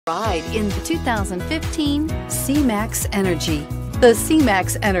Ride in the 2015 C-Max Energi. The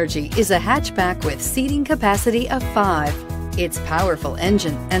C-Max Energi is a hatchback with seating capacity of 5. Its powerful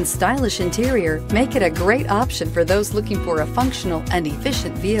engine and stylish interior make it a great option for those looking for a functional and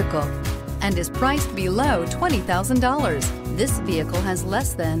efficient vehicle, and is priced below $20,000. This vehicle has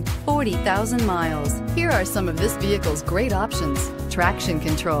less than 40,000 miles. Here are some of this vehicle's great options: traction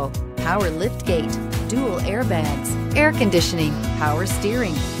control, power liftgate, dual airbags, air conditioning, power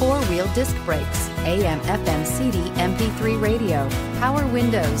steering, 4-wheel disc brakes, AM/FM CD MP3 radio, power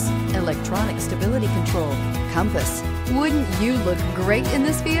windows, electronic stability control, compass. Wouldn't you look great in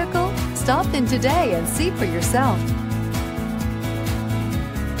this vehicle? Stop in today and see for yourself.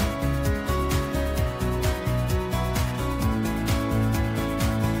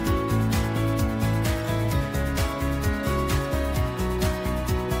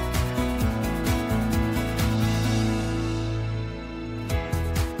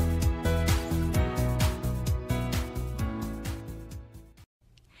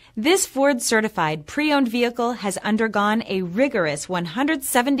 This Ford-certified pre-owned vehicle has undergone a rigorous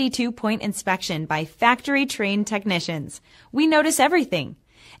 172-point inspection by factory-trained technicians. We notice everything.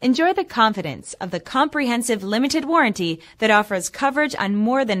 Enjoy the confidence of the comprehensive limited warranty that offers coverage on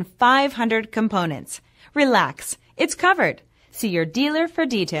more than 500 components. Relax, it's covered. See your dealer for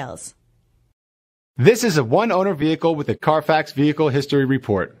details. This is a one-owner vehicle with a Carfax Vehicle History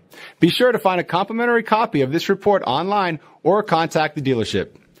Report. Be sure to find a complimentary copy of this report online or contact the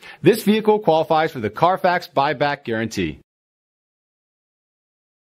dealership. This vehicle qualifies for the Carfax Buyback Guarantee.